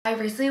I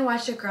recently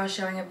watched a girl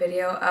showing a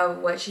video of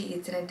what she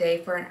eats in a day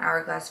for an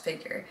hourglass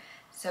figure.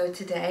 So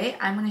today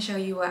I'm going to show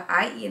you what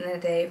I eat in a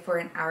day for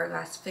an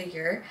hourglass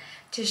figure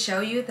to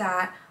show you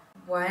that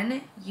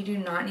 1, you do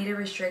not need to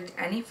restrict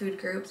any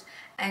food groups,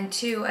 and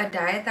 2, a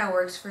diet that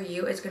works for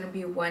you is going to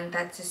be one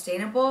that's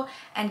sustainable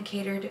and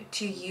catered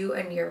to you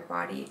and your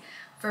body.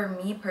 For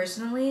me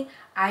personally,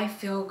 I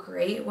feel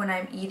great when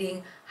I'm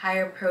eating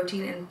higher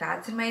protein and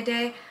fats in my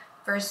day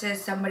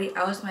versus somebody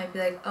else might be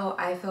like, oh,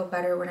 I feel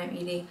better when I'm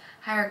eating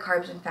higher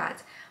carbs and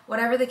fats.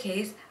 Whatever the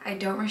case, I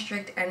don't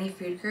restrict any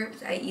food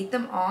groups. I eat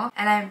them all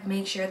and I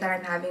make sure that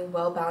I'm having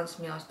well-balanced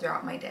meals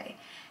throughout my day.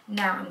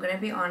 Now, I'm going to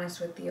be honest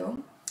with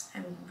you.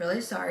 I'm really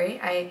sorry.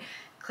 I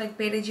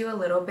clickbaited you a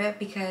little bit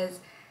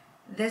because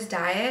this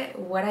diet,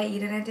 what I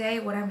eat in a day,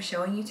 what I'm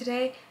showing you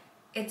today,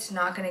 it's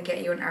not going to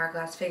get you an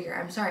hourglass figure.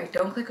 I'm sorry.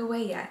 Don't click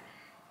away yet.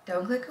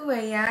 Don't click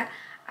away yet.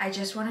 I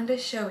just wanted to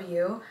show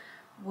you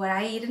what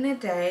I eat in a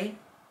day.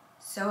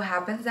 So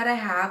happens that I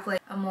have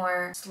like a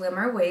more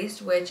slimmer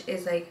waist, which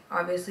is like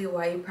obviously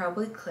why you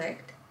probably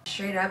clicked.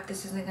 Straight up,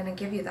 this isn't going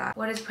to give you that.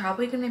 What is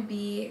probably going to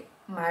be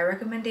my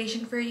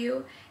recommendation for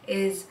you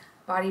is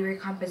body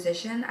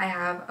recomposition. I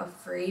have a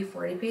free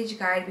 40-page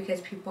guide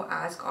because people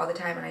ask all the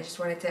time and I just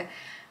wanted to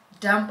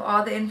dump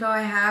all the info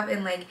I have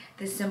in like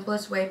the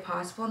simplest way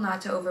possible,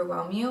 not to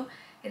overwhelm you.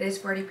 It is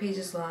 40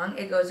 pages long.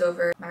 It goes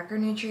over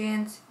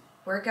macronutrients,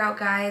 workout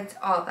guides,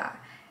 all that.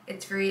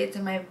 It's free, it's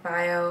in my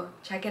bio,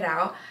 check it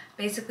out.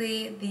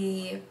 Basically,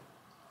 the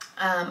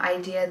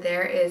idea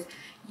there is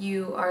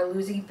you are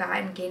losing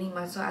fat and gaining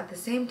muscle at the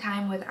same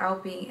time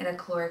without being in a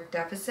caloric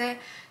deficit.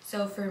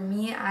 So for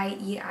me, I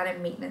eat out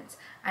of maintenance.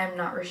 I'm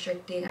not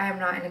restricting, I'm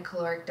not in a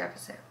caloric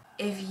deficit.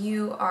 If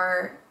you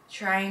are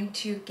trying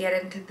to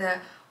get into the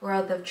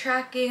world of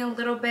tracking a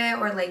little bit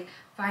or like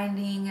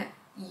finding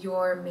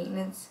your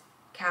maintenance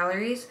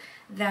calories,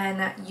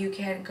 then you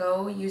can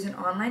go use an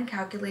online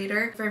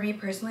calculator. For me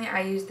personally,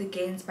 I use the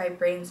Gains by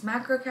Brains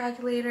macro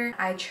calculator.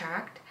 I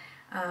tracked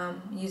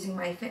using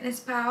my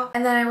MyFitnessPal,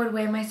 and then I would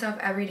weigh myself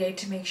every day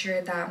to make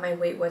sure that my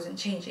weight wasn't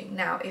changing.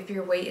 Now, if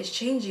your weight is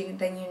changing,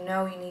 then you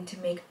know you need to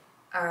make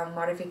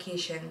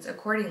modifications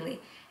accordingly.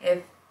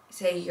 If,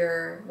 say,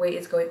 your weight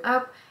is going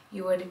up,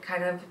 you would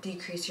kind of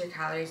decrease your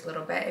calories a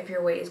little bit. If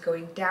your weight is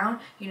going down,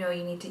 you know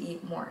you need to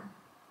eat more.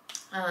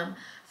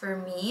 For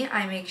me,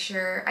 I make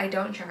sure I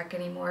don't track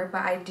anymore,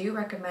 but I do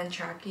recommend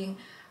tracking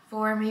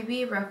for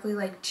maybe roughly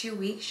like 2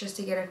 weeks just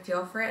to get a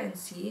feel for it and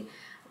see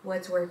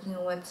what's working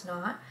and what's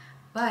not.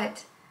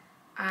 But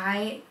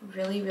I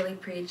really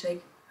preach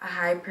like a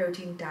high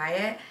protein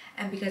diet,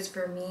 and because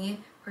for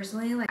me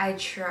personally, like I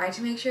try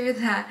to make sure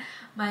that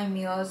my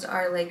meals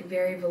are like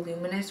very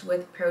voluminous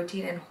with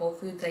protein and whole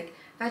foods like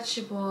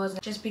vegetables,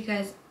 just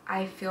because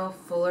I feel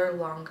fuller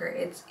longer.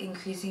 It's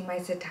increasing my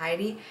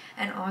satiety,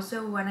 and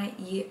also when I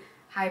eat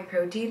high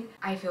protein,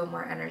 I feel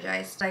more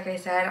energized. Like I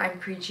said, I'm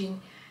preaching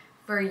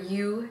for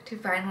you to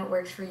find what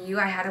works for you.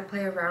 I had to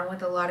play around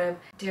with a lot of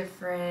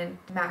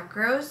different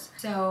macros.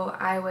 So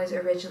I was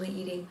originally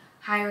eating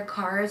higher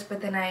carbs,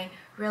 but then I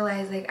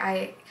realized like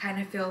I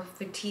kind of feel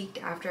fatigued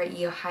after I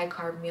eat a high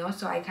carb meal,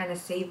 so I kind of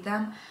save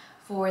them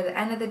for the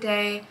end of the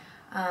day,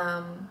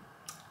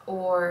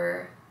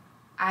 or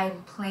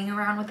I'm playing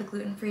around with the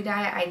gluten-free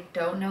diet. I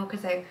don't know,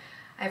 because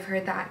I've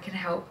heard that can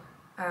help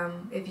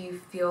if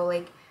you feel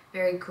like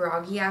very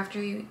groggy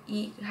after you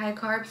eat high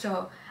carbs.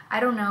 So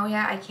I don't know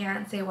yet. I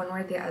can't say one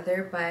way or the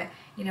other, but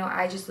you know,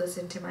 I just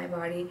listen to my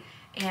body.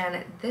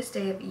 And this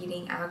day of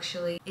eating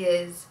actually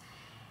is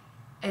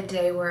a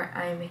day where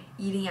I'm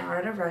eating out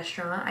at a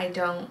restaurant.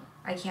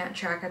 I can't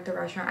track at the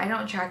restaurant. I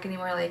don't track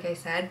anymore, like I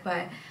said,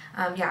 but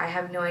yeah, I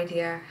have no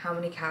idea how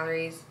many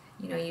calories.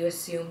 You know, you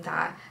assume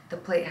that the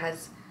plate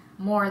has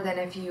more than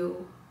if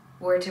you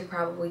were to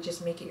probably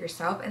just make it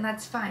yourself, and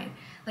that's fine.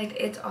 Like,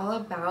 it's all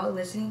about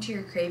listening to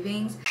your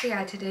cravings. So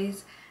yeah,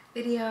 today's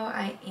video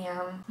I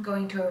am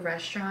going to a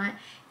restaurant,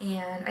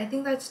 and I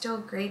think that's still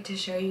great to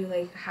show you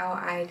like how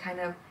I kind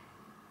of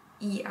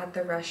eat at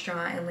the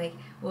restaurant, and like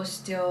we'll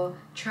still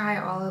try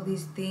all of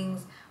these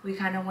things. We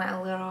kind of went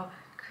a little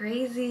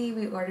crazy.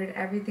 We ordered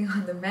everything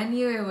on the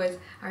menu. It was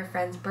our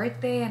friend's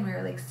birthday and we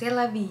were like, c'est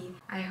la vie.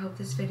 I hope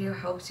this video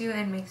helps you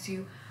and makes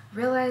you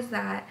realize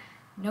that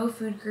no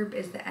food group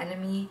is the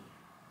enemy.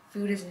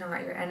 Food is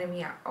not your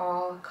enemy at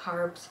all.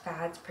 Carbs,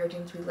 fats,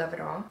 proteins, we love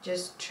it all.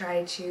 Just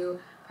try to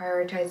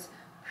prioritize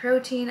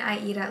protein. I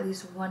eat at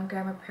least 1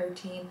 gram of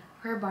protein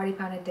per body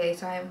pound a day,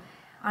 so I'm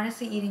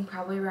honestly eating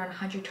probably around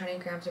 120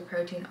 grams of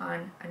protein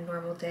on a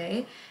normal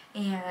day.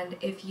 And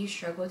if you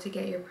struggle to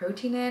get your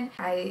protein in,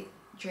 I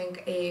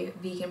drink a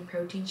vegan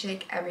protein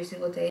shake every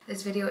single day.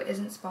 This video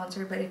isn't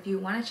sponsored, but if you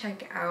want to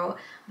check out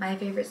my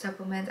favorite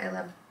supplements, I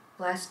love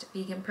Blessed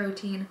Vegan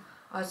Protein.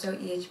 Also,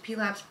 EHP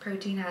Labs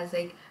protein has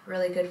like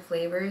really good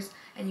flavors,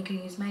 and you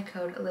can use my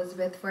code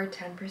Elizabeth for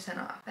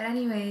 10% off. But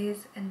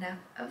anyways, enough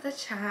of the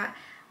chat.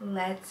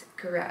 Let's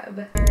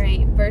grub.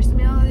 Alright, first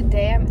meal of the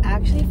day. I'm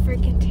actually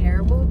freaking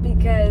terrible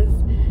because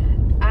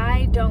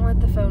I don't let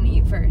the phone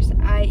eat first.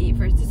 I eat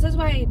first. This is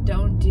why I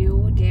don't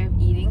do day of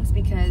eatings,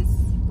 because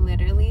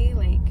literally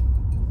like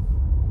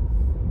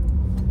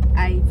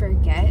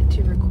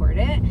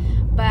record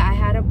it, but I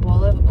had a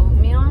bowl of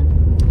oatmeal.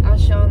 I'll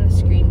show on the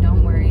screen,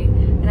 don't worry.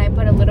 And I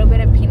put a little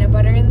bit of peanut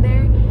butter in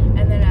there,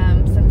 and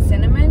then some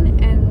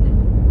cinnamon,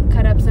 and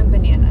cut up some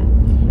banana.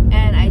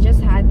 And I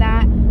just had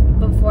that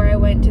before I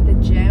went to the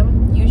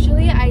gym.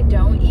 Usually I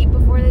don't eat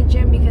before the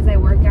gym because I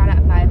work out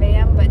at 5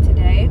 a.m. but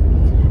today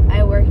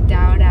I worked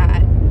out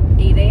at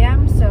 8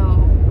 a.m.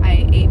 so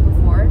I ate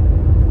before.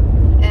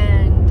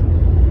 And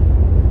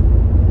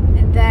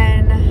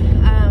then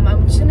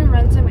I'm just gonna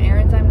run some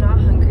errands. I'm not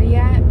hungry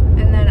yet,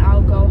 and then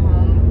I'll go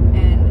home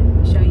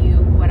and show you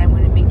what I'm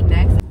gonna make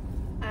next.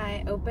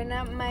 I open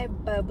up my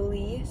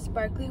bubbly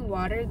sparkling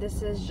water.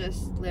 This is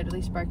just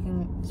literally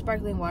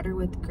sparkling water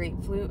with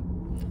grapefruit.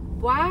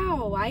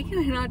 Wow, why can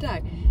I not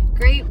talk?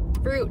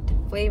 Grapefruit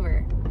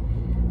flavor.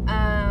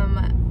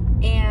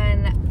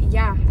 And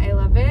yeah, I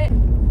love it.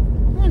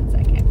 One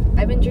second.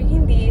 I've been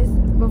drinking these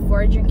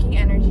before drinking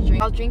energy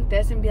drink. I'll drink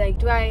this and be like,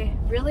 do I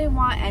really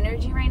want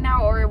energy right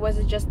now, or was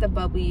it just the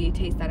bubbly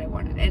taste that I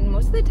wanted? And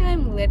most of the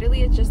time,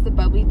 literally, it's just the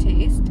bubbly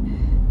taste.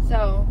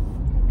 So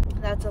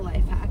that's a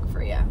life hack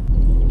for you.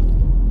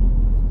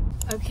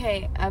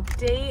 Okay,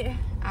 update.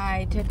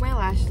 I took my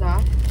lashes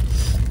off.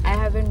 I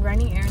have been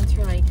running errands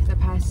for like the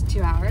past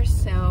 2 hours,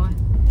 so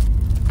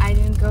I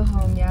didn't go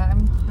home yet.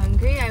 I'm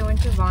hungry. I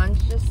went to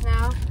Vaughn's just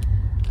now.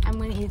 I'm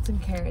gonna eat some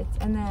carrots,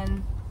 and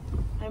then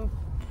I'm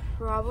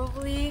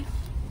probably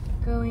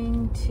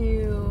going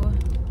to,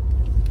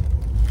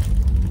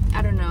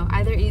 I don't know,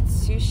 either eat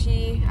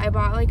sushi. I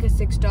bought like a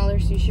 $6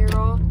 sushi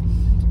roll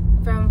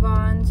from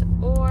Vaughn's,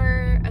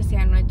 or a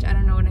sandwich. I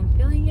don't know what I'm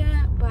feeling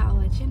yet, but I'll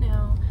let you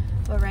know.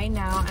 But right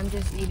now, I'm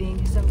just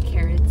eating some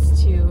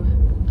carrots too.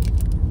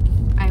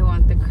 I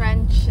want the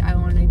crunch. I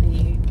want to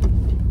be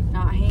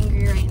not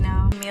hangry right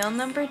now. Meal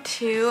number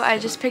 2, I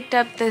just picked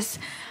up this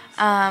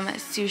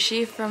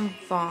sushi from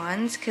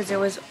Vaughn's because it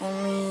was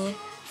only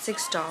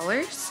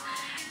 $6.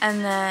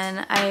 And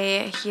then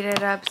I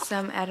heated up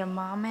some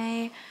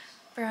edamame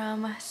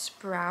from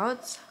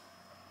Sprouts.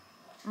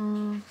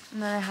 And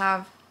then I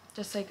have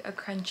just like a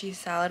crunchy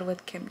salad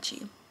with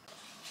kimchi.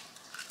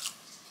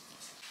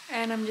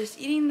 And I'm just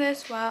eating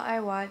this while I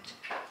watch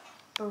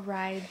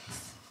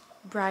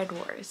Bride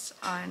Wars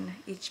on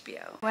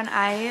HBO. When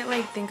I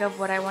like think of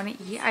what I want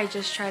to eat, I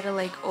just try to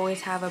like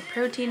always have a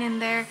protein in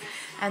there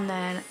and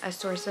then a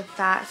source of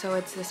fat. So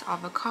it's this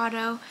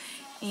avocado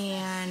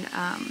and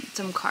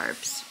some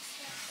carbs.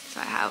 So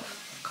I have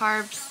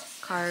carbs,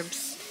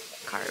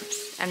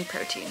 and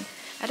protein.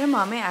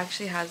 Edamame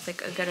actually has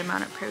like a good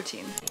amount of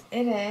protein.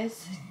 It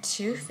is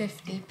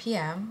 2:50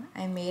 p.m.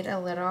 I made a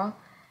little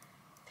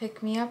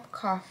pick-me-up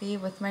coffee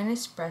with my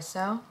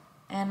Nespresso,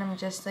 and I'm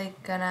just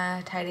like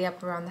gonna tidy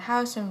up around the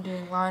house. I'm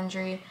doing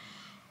laundry,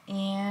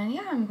 and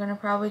yeah, I'm gonna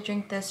probably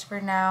drink this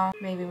for now,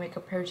 maybe make a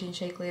protein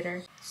shake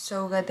later.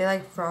 So good. They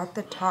like froth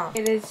the top.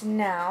 It is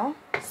now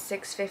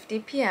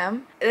 6:50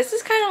 p.m. This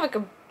is kind of like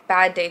a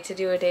bad day to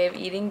do a day of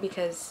eating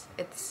because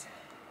it's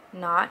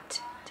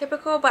not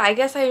typical, but I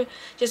guess I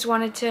just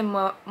wanted to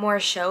more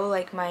show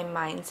like my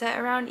mindset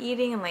around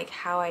eating and like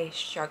how I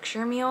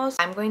structure meals.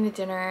 I'm going to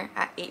dinner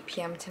at 8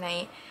 p.m.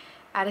 tonight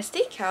at a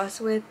steakhouse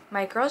with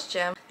my girls'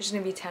 gym. There's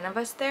gonna be 10 of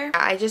us there.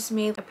 I just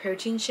made a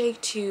protein shake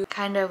to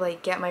kind of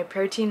like get my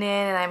protein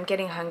in, and I'm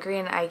getting hungry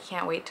and I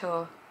can't wait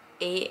till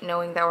 8,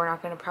 knowing that we're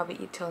not gonna probably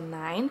eat till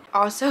 9.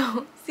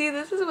 Also, see,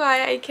 this is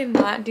why I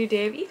cannot do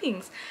day of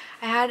eatings.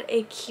 I had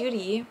a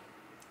cutie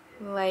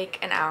like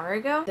an hour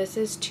ago. This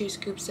is 2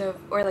 scoops of,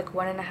 or like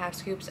 1.5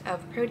 scoops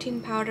of protein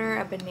powder,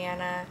 a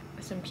banana,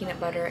 some peanut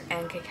butter,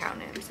 and cacao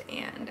nibs,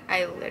 and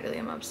I literally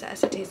am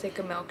obsessed. It tastes like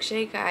a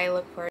milkshake. I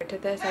look forward to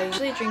this. I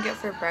usually drink it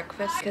for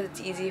breakfast because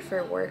it's easy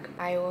for work.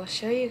 I will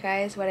show you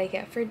guys what I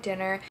get for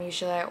dinner.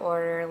 Usually I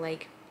order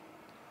like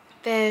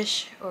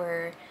fish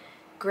or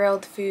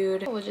grilled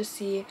food. We'll just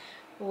see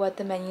what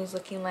the menu's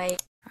looking like.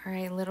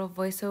 Alright, little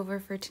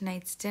voiceover for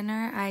tonight's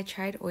dinner. I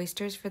tried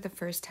oysters for the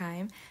first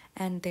time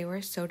and they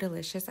were so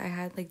delicious. I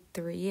had like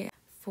 3.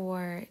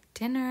 For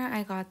dinner,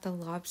 I got the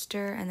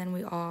lobster, and then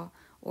we all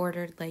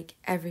ordered like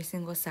every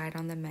single side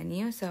on the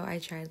menu. So I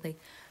tried like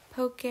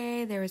poke,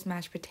 there was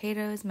mashed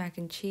potatoes, mac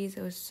and cheese.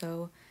 It was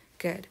so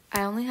good.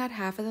 I only had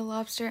half of the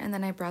lobster, and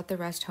then I brought the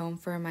rest home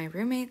for my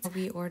roommates.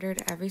 We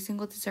ordered every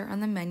single dessert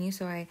on the menu,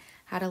 so I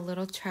had a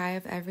little try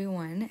of every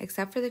one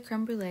except for the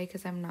creme brulee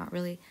because I'm not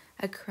really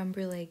a creme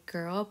brulee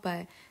girl,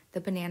 but the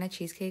banana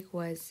cheesecake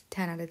was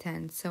 10 out of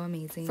 10, so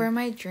amazing. For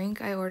my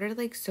drink, I ordered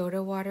like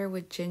soda water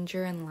with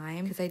ginger and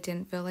lime because I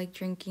didn't feel like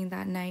drinking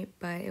that night,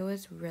 but it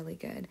was really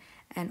good.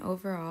 And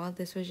overall,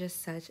 this was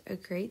just such a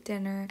great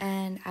dinner,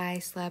 and I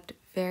slept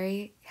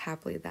very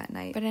happily that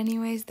night. But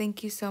anyways,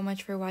 thank you so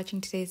much for watching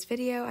today's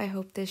video. I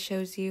hope this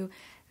shows you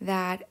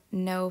that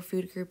no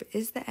food group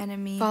is the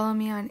enemy. Follow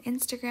me on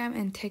Instagram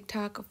and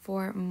TikTok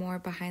for more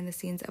behind the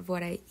scenes of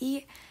what I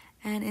eat.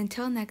 And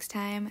until next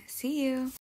time, see you!